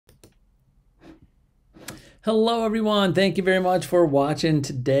Hello, everyone. Thank you very much for watching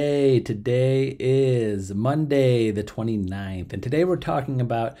today. Today is Monday, the 29th, and today we're talking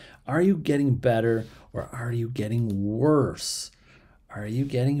about, are you getting better or are you getting worse? Are you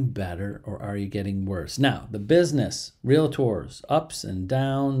getting better or are you getting worse? Now, the business, realtors, ups and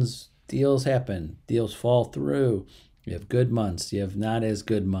downs, deals happen, deals fall through. You have good months, you have not as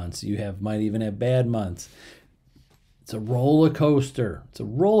good months, might even have bad months. It's a roller coaster. It's a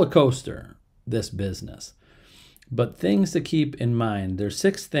roller coaster, this business. But things to keep in mind, there's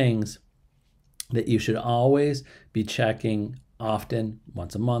 6 things that you should always be checking often,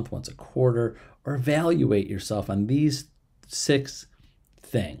 once a month, once a quarter, or evaluate yourself on these 6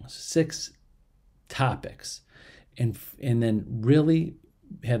 things, 6 topics, and then really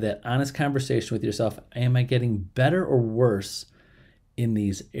have that honest conversation with yourself. Am I getting better or worse in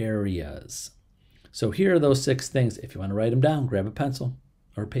these areas? So here are those 6 things. If you want to write them down, grab a pencil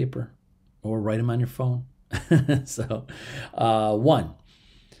or paper or write them on your phone. So, 1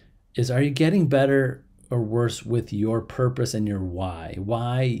 is, are you getting better or worse with your purpose and your why?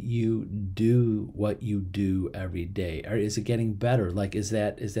 Why you do what you do every day? Or is it getting better? Like, is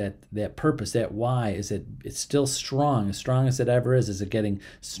that purpose, that why, it's still strong as it ever is? Is it getting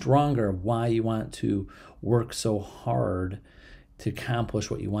stronger? Why you want to work so hard to accomplish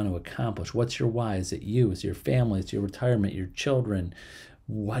what you want to accomplish? What's your why? Is it you? Is it your family? It's your retirement, your children?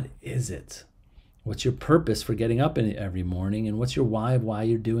 What is it? What's your purpose for getting up every morning? And what's your why of why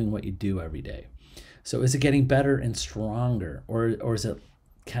you're doing what you do every day? So is it getting better and stronger? Or is it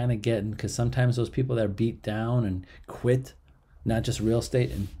kind of getting, because sometimes those people that are beat down and quit, not just real estate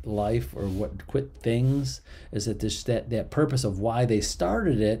and life, or quit things, is that just that purpose of why they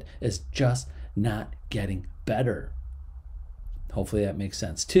started it is just not getting better. Hopefully that makes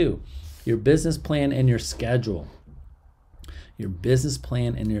sense. 2, your business plan and your schedule. Your business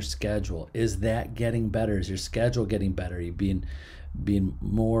plan and your schedule, is that getting better? Is your schedule getting better? Are you being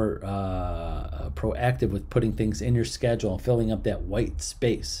more proactive with putting things in your schedule and filling up that white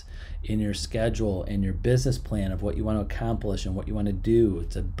space in your schedule and your business plan of what you want to accomplish and what you want to do?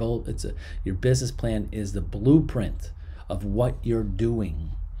 Your business plan is the blueprint of what you're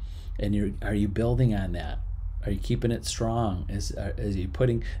doing, and are you building on that? Are you keeping it strong? Is you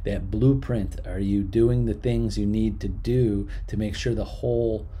putting that blueprint? Are you doing the things you need to do to make sure the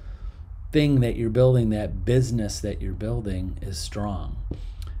whole thing that you're building, that business that you're building, is strong?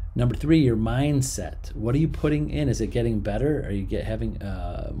 Number 3, your mindset. What are you putting in? Is it getting better? Are you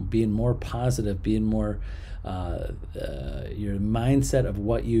being more positive, being more your mindset of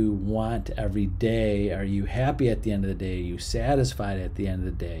what you want every day? Are you happy at the end of the day? Are you satisfied at the end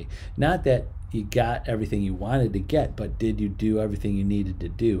of the day? Not that you got everything you wanted to get, but did you do everything you needed to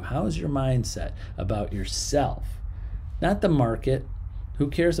do? How is your mindset about yourself? Not the market. Who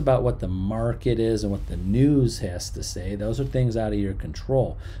cares about what the market is and what the news has to say? Those are things out of your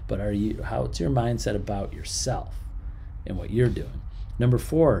control. But how's your mindset about yourself and what you're doing? Number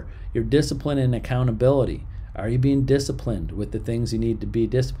 4, your discipline and accountability. Are you being disciplined with the things you need to be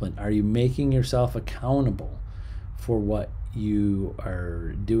disciplined? Are you making yourself accountable for what you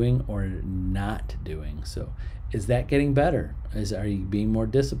are doing or not doing? So is that getting better? Are you being more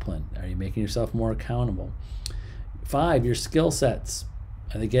disciplined? Are you making yourself more accountable? 5, your skill sets.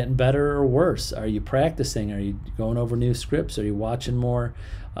 Are they getting better or worse? Are you practicing? Are you going over new scripts? Are you watching more,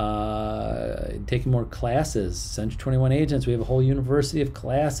 taking more classes? Century 21 Agents, we have a whole university of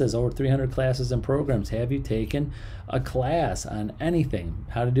classes, over 300 classes and programs. Have you taken a class on anything?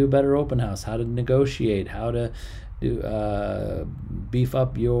 How to do a better open house, how to negotiate, how to beef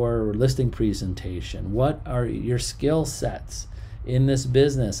up your listing presentation? What are your skill sets in this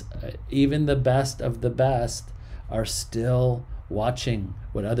business? Even the best of the best are still watching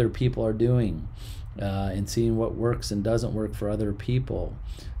what other people are doing and seeing what works and doesn't work for other people.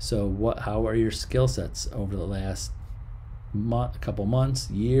 So how are your skill sets over the last couple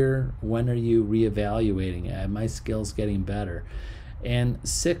months, year? When are you reevaluating? Are my skills getting better? And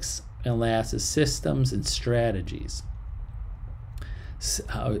 6 and last is systems and strategies.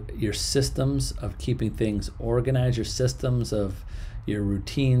 Your systems of keeping things organized, your systems of your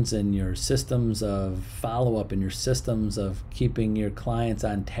routines, and your systems of follow-up, and your systems of keeping your clients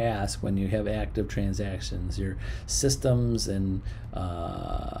on task when you have active transactions, your systems and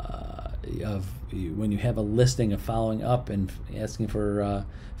of when you have a listing, of following up and asking for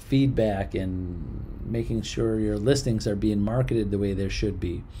feedback and making sure your listings are being marketed the way they should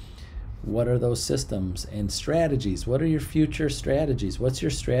be. What are those systems and strategies? What are your future strategies? What's your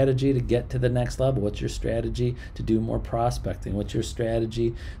strategy to get to the next level? What's your strategy to do more prospecting? What's your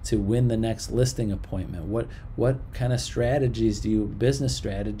strategy to win the next listing appointment? What kind of business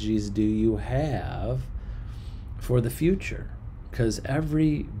strategies do you have for the future, because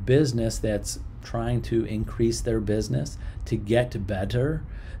every business that's trying to increase their business to get better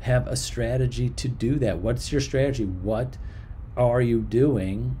have a strategy to do that. What's your strategy? What are you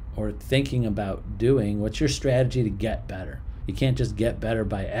doing or thinking about doing? What's your strategy to get better? You can't just get better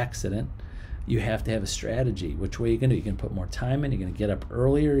by accident. You have to have a strategy. Which way are you going to do? You're going to put more time in? You're going to get up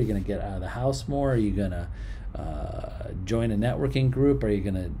earlier? You're going to get out of the house more? Are you going to join a networking group? Are you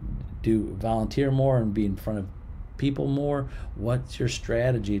going to do volunteer more and be in front of people more? What's your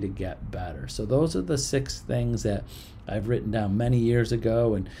strategy to get better? So those are the 6 things that I've written down many years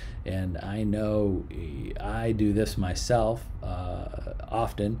ago, and I know I do this myself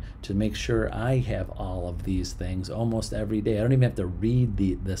often to make sure I have all of these things almost every day. I don't even have to read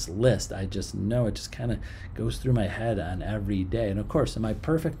this list. I just know it just kind of goes through my head on every day. And of course, am I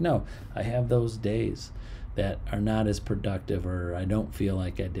perfect? No. I have those days that are not as productive, or I don't feel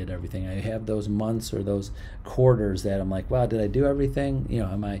like I did everything. I have those months or those quarters that I'm like, wow, did I do everything?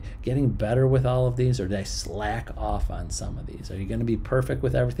 Am I getting better with all of these, or did I slack off on some of these? Are you going to be perfect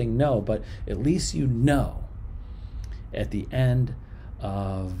with everything? No, but at least you know at the end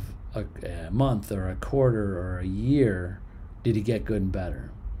of a month or a quarter or a year, did you get good and better?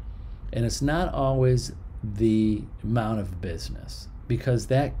 And it's not always the amount of business, because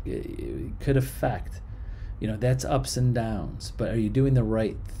that could affect, that's ups and downs, but are you doing the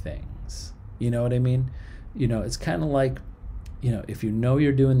right things? You know what I mean? It's kind of like, if you know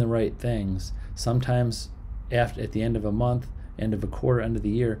you're doing the right things, sometimes at the end of a month, end of a quarter, end of the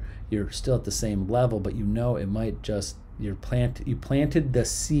year, you're still at the same level, but it might just, you planted the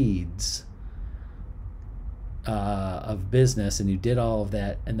seeds of business, and you did all of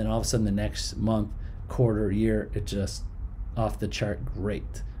that, and then all of a sudden the next month, quarter, year, it just off the chart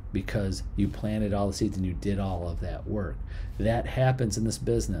great, because you planted all the seeds and you did all of that work. That happens in this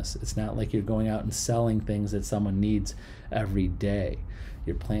business. It's not like you're going out and selling things that someone needs every day.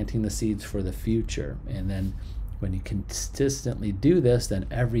 You're planting the seeds for the future, and then when you consistently do this, then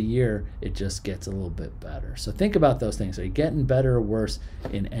every year it just gets a little bit better. So think about those things. Are you getting better or worse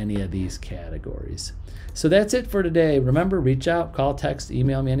in any of these categories? So that's it for today. Remember, reach out, call, text,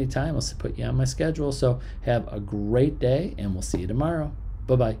 email me anytime. I'll put you on my schedule. So have a great day, and we'll see you tomorrow.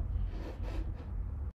 Bye-bye.